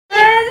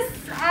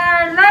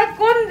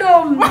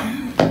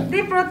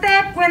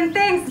protect when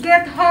things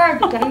get hard.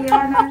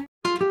 Kahiyanan.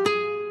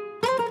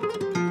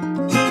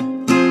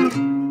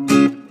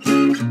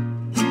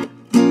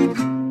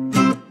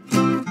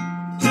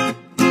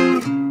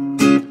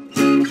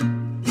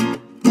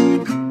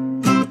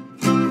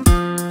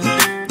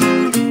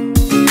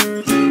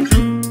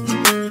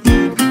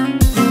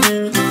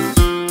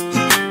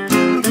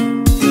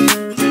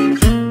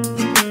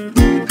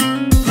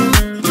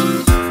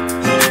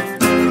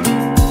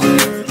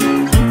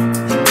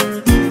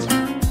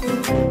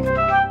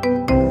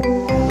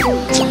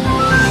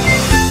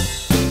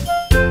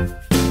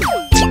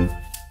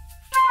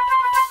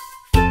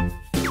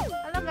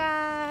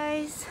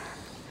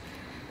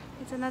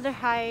 Another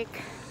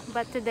hike,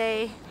 but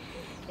today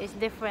is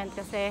different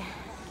kasi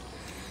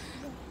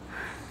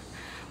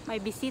may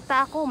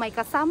bisita ako, may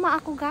kasama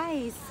ako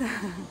guys.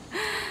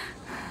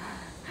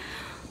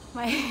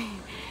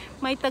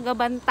 may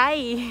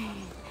tagabantay.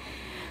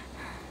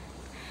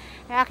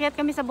 Aakyat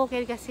kami sa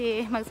bukid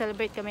kasi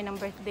mag-celebrate kami ng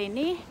birthday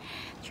ni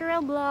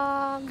Churel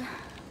Vlog.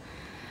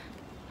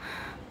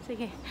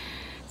 Sige,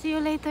 see you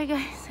later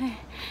guys.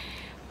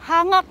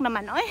 Hangak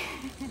naman oy.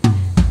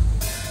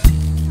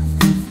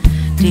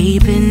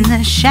 Deep in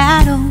the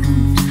shadows,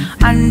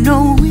 I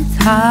know it's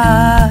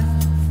hard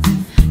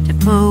to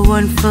put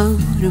one foot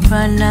in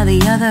front of the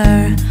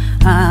other.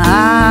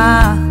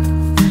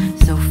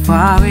 So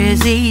far is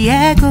the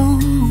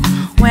echo,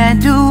 where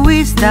do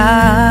we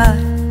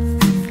start?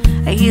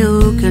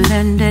 You can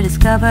learn to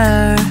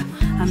discover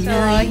a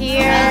million. So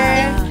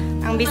here,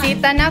 ang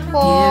bisita na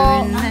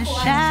ko.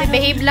 Si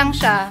Behave lang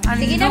siya.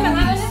 Sige na,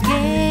 mga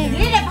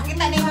sige na,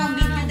 pakita na yung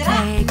video dira.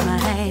 Take my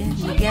hand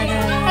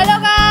together.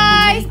 Hello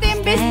guys!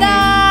 Team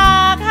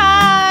Bisdak!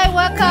 Hi!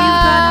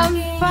 Welcome!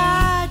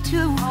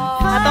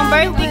 Atong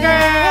birthday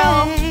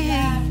girl!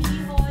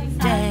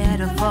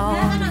 Dead of all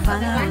the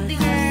fun of the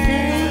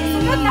day.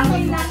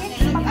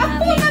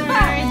 Apo na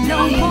ba?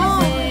 No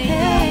more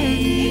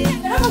pain.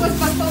 Pero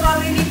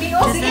mag-pastoral rin ni Mio.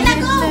 Sige na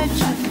ko!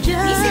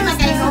 Isi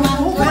magay ko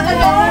mahuhul.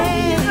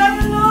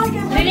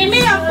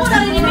 Rinimi, apo na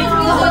rinimi.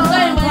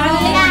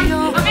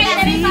 Okay,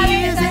 rinimi pa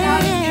rin sa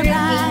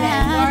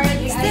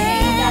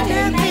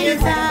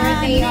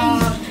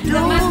the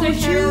Master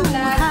Churel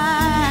Vlog.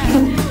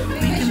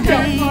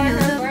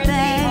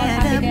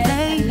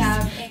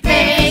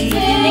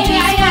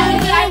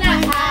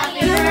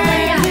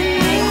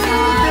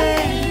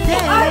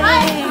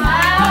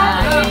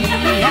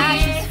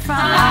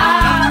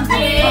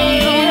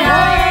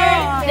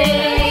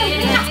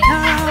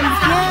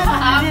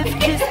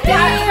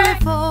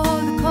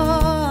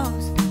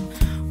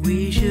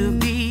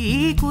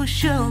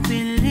 Should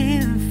be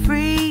living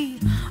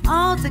free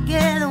all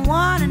together,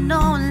 one and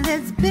all.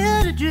 Let's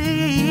build a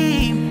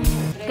dream.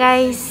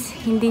 Guys,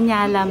 hindi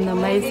niya alam na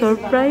may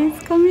surprise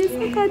kami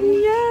sa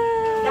kanya.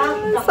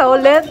 So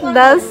let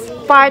the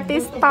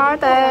party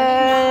started.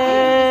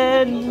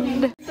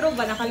 True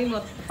ba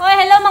nakalimot? Hoy,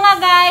 hello mga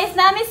guys.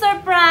 Nami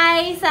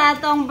surprise sa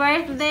atong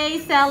birthday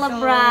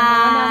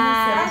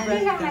celebrate.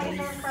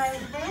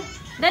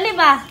 Dali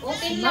ba?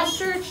 Okay lang,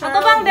 sir. Ato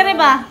bang dali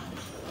ba?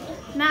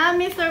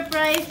 Naami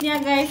surprise niya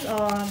guys.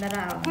 Oh,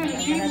 dara.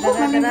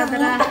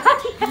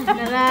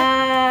 Dara.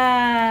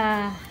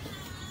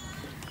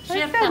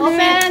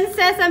 Open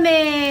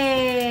sesame.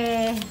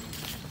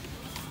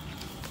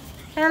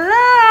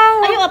 Hello!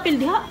 Ayo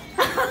apil diha.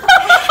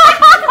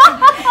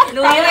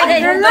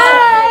 Hello!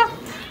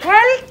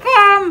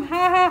 Welcome!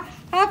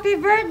 Happy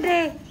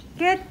birthday!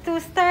 Get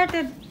to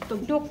started.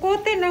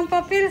 Dukutin ang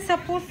papel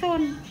sa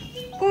puson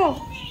ko.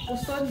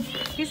 Puson?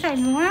 Kisay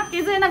mo ha?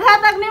 Kisay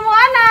naghatag ni mo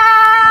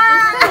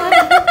anak!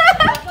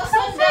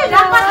 Puson!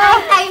 Dapat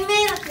ang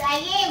timer!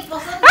 Ayun!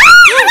 Puson!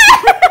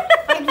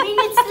 5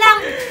 minutes lang!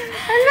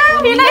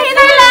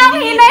 Hinay-hinay lang!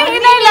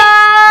 Hinay-hinay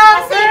lang!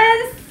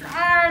 Friends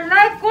are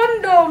like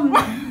condom.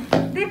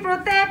 They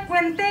protect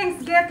when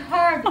things get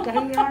hard.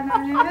 Kahiyanan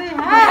nila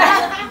ha?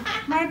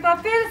 May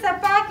papel sa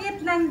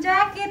pakit ng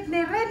jacket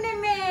ni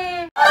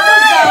Reneme.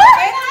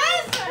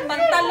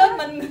 Pantalon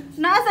man.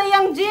 Nasa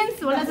yung jeans,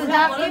 wala sa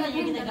jacket.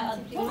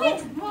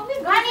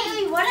 Gani,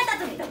 wala ta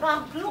to.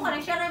 Clue ka na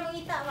siya rin mong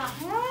ita ba?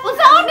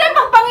 Unsa order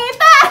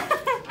pagpangita?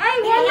 Ay,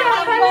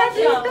 wala pala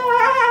dito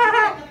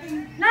ha.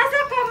 Nasa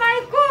kamay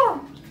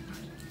ko.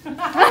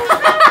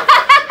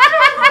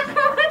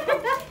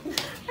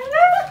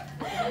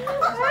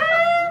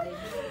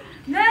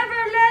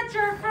 Never let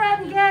your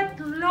friend get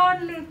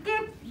lonely.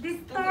 Keep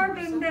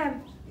disturbing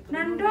them.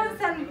 Nandun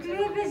sa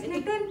cleavage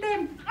ni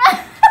Tintin.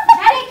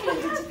 Dali,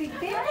 cleavage ni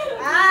Tintin?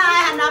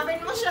 Ah,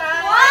 hanapin mo siya.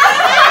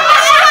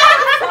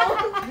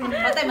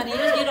 Patay,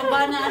 manilos dito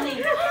ba na ani?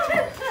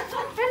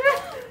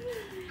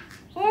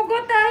 Hugo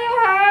tayo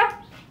ha.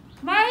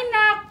 May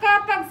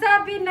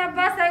nakapagsabi na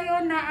ba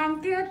sa'yo na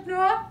ang cute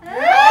no?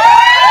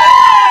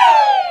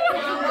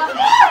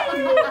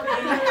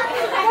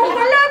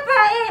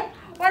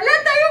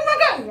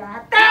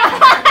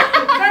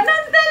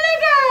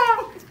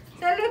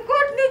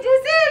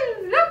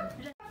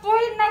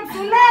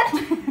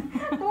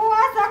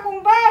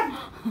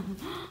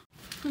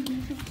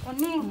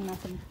 Kaning.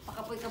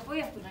 Pakapoy-kapoy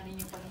ako na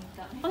ninyo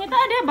pangita. Pangita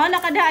ada, bala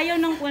ka da ayaw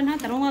ng kuan ha.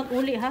 Tarong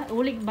uli ha,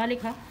 uli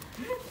balik ha.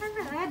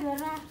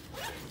 Dara.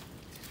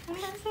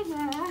 Wala sila.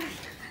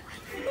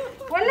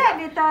 Wala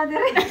bitaw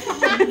dire.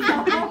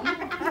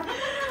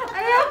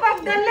 Ayaw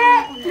pagdali.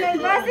 May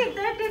basic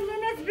 13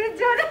 minutes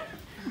video na.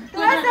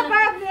 Tuwa sa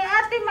bag ni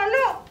Ate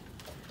Malu.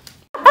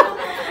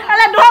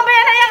 Ala, duha ba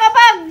yan ayang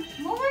kapag?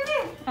 Mumuli.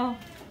 Oh.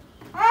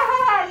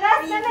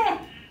 Last na ni.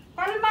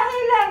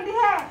 Palmahilang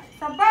diha.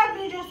 Sa bag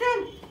ni Josin.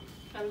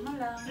 Kalma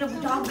lang.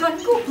 Nagdagan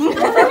ko.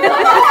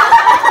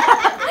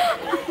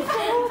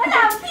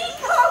 Alapi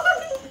ko.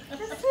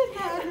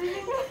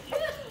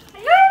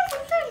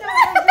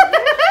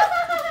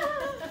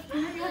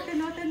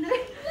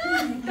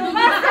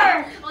 Tumaster.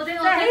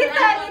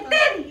 Sahita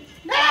itin.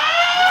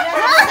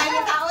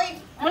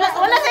 Wala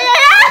sa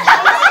yaya.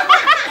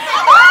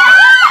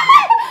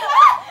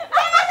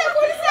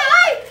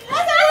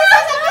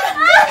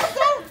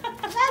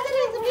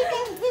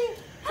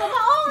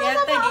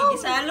 Yata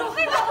gigisalo.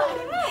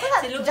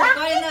 Silupin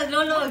ko yun na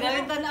lolo,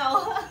 gawin tanaw.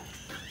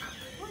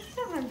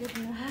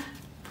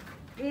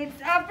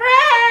 It's a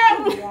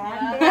prank! It's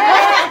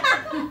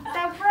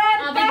a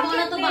prank! Big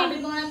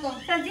mo na to.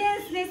 Sa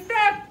jeans ni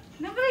Steph.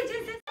 Nabali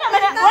jeans ni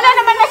Steph. Wala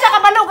naman na siya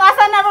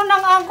kabalugasan na ron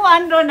ng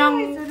angkuan ron ng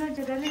Sunod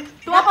siya dali.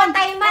 tuwapon.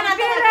 Ang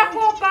pera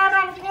ko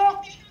parang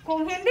cook.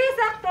 Kung hindi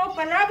sakto,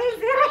 palaging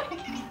zero.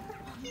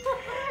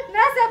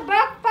 Nasa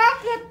back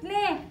pocket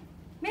ni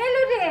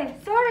Melody.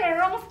 Sorry,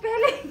 wrong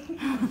spelling.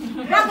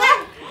 Dagan!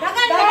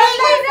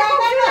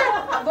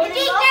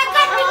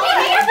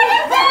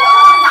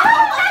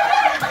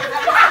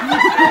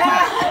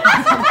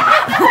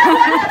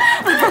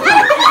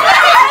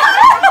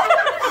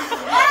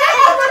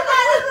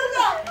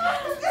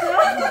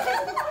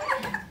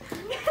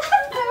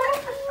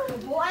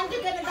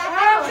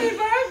 Happy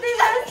birthday,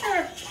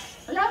 Master!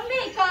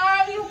 Lami,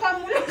 kaayo ka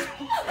mula.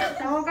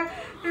 Tawag ka,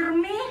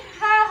 pirmi,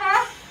 ha.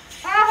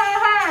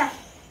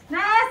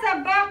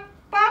 Nasa back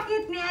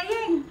pocket ni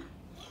Aying.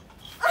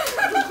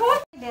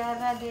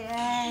 Dara di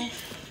ay.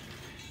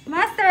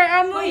 Master,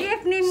 among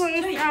gift ni mo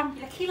is ang...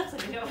 Hilak sa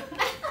dalawa.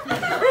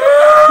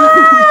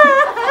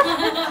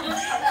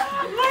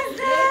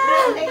 Master!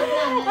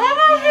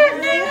 Among gift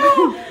ni mo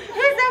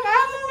is ang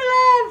among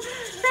love.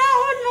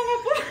 Daon mga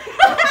po.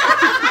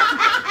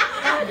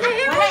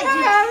 Niimo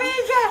mga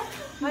amiga.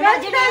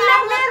 Ganda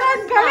lang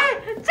meron kami.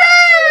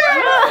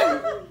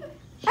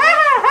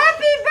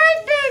 Happy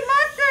birthday,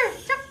 Master!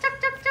 Chak.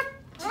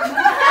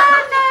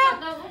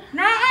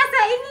 Naasa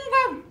imong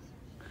bag.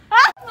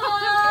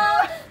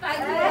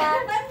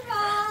 Paghirapan mo.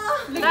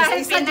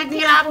 Dahil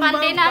pinaghirapan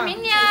din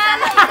namin yan.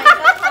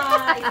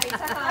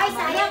 Ay,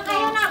 sayang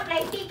kayo na.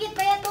 Flight ticket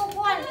pa yan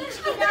tukuan.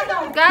 Ichkin na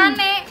daw.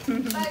 Gani.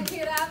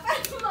 Paghirapan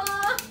mo.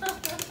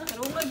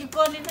 Karungan yung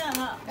kunin na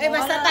nga.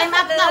 Basta time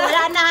up na.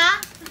 Wala na ha.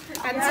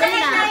 Cancel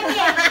na.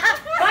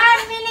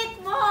 1 minute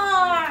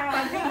more.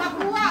 Pag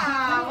makuha,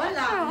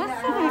 wala.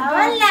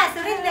 Wala,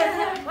 surrender.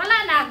 Wala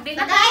na.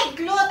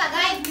 Tagay-glo.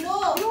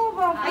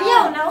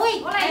 Ayaw na,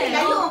 uy.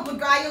 Layo.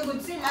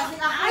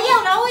 Ayaw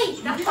na, uy.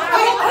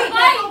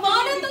 Ay,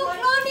 mga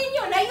natutlo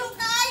ninyo. Layo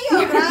tayo.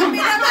 Grabe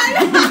naman.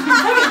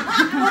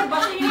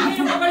 Bakit hindi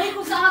nyo babalik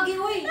ko sa agi,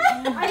 uy?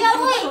 Ayaw,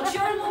 uy.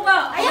 Sure mo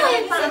ba? Ayaw,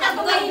 uy.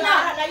 Sinatugay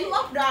na.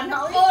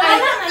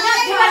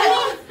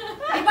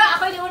 Diba,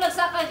 ako yung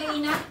nagsakay kay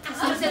Ina.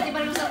 Susunod pa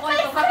rin sa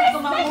kwarto. Kapit ko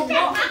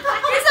mamubo.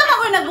 Isa pa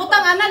ko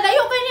nagbutang ana.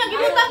 Layo kayo niya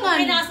gibutangan.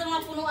 Pinasa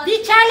mga punuan. Di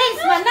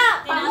challenge man na.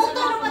 Pinasa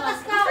Pamuto mga na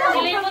matas ka.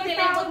 Tilimot.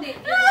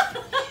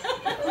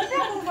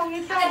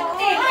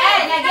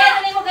 Lagyan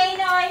na mo kay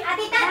Inoy.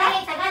 Atita, dali.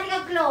 Tagad ka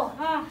glo.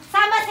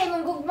 Sama sa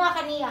imong gugma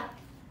kaniya.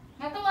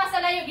 Natuwa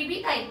sa layo,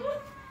 gibitay.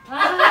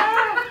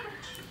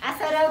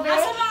 Asa raw, be?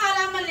 mga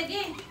alaman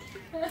lagi?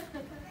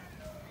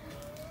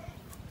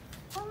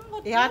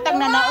 Ihatag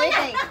na na, oy.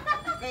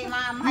 Kay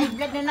high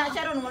blood na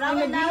siya ron. Wala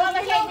mo na.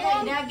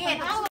 Dagit.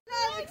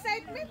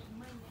 Excitement.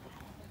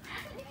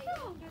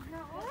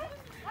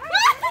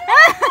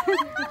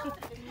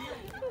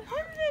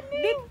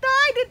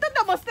 Dito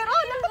na, Master.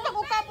 Nandito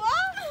ako ka mo.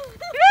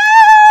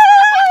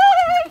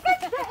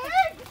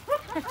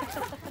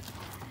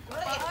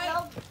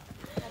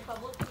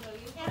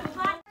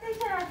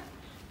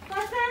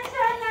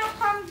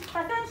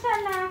 Pasensya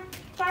na,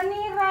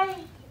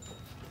 paniray.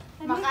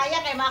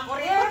 Makaya kay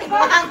makuryo.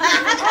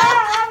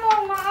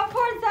 Among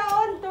ma-afford sa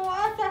onto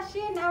sa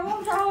shin.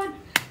 Among sahod.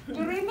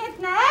 Girimit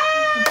na.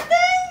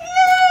 Thank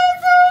you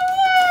so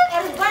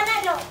much. Erban na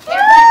do.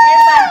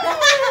 Erban?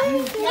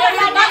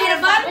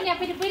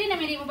 Pwede na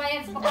may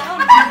bayad sa pagkaon.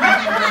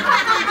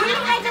 Hindi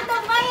na ito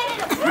itong bayan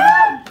nito.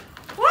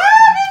 Wow,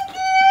 thank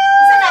you.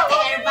 Sa natin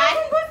Erban?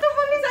 Gusto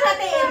ko ni sa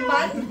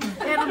Erban?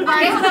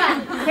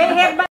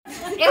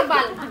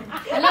 Herbal.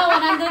 Hello,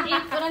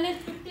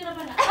 150 na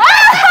ba na?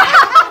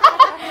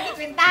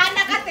 Pintahan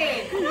na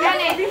kate.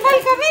 Di ba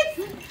kamit?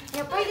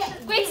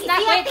 Quits na,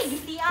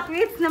 quits.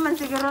 Quits naman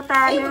siguro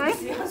tayo eh.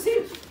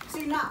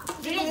 Sina?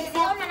 Dili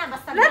na na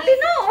basta.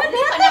 Latino, ano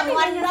pa na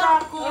one sa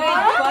ako? Uy,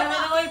 pwede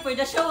na,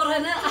 pwede show na.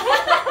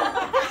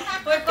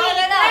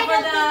 Pwede na.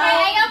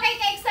 Ayaw kay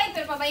ka-excite,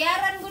 pero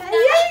pabayaran ko na.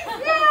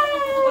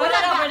 Wala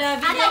na pa na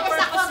video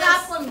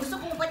purposes. Gusto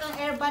kong upat ang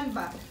airband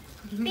ba?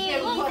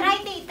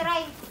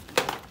 Try.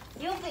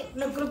 Yung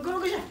nagkuruguro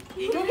ko siya.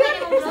 Yung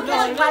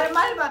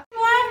mal ba?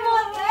 One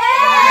more.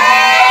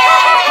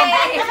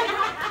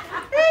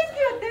 Thank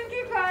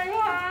you, kayo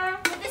ha.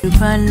 In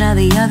front of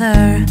the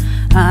other.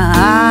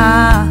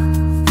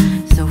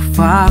 So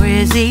far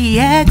is the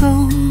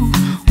echo.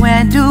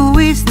 When do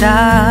we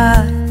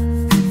start?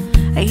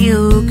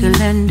 You can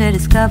learn to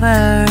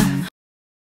discover.